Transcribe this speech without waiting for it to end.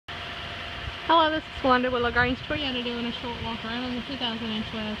Hello, this is Wanda with LaGrange Toyota doing a short walk around on the 2012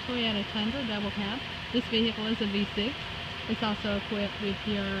 Toyota Tundra double cab. This vehicle is a V6. It's also equipped with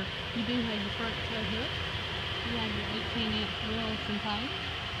you do have your front tow hook. You have your 18-inch wheels and tires,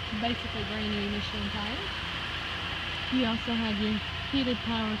 basically brand new Michelin tires. You also have your heated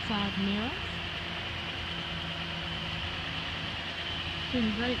power side mirrors. It's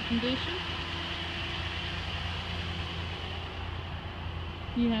in great condition.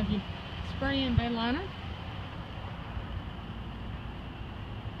 You have your spray-in bed liner.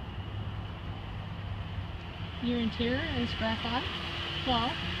 Your interior is graphite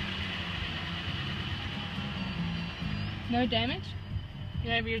cloth. No damage.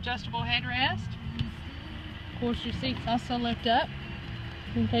 You have your adjustable headrest. Of course, your seats also lift up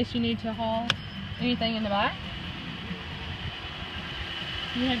in case you need to haul anything in the back.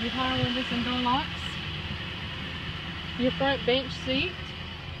 You have your power windows and door locks. Your front bench seat,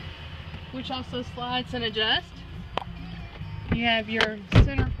 which also slides and adjusts. You have your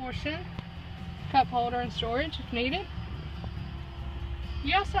center portion, cup holder and storage if needed.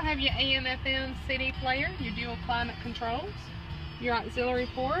 You also have your AM/FM CD player, your dual climate controls, your auxiliary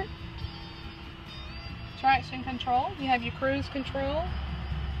port, traction control. You have your cruise control.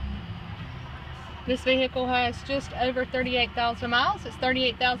 This vehicle has just over 38,000 miles. It's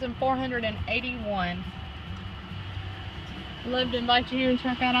 38,481. I'd love to invite you here and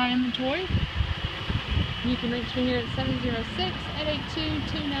check out our inventory. You can reach me here at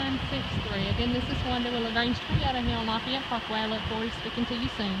 706-882-2963. Again, this is Wanda with LaGrange Toyota here on Lafayette Parkway. I look forward to speaking to you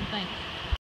soon. Thanks.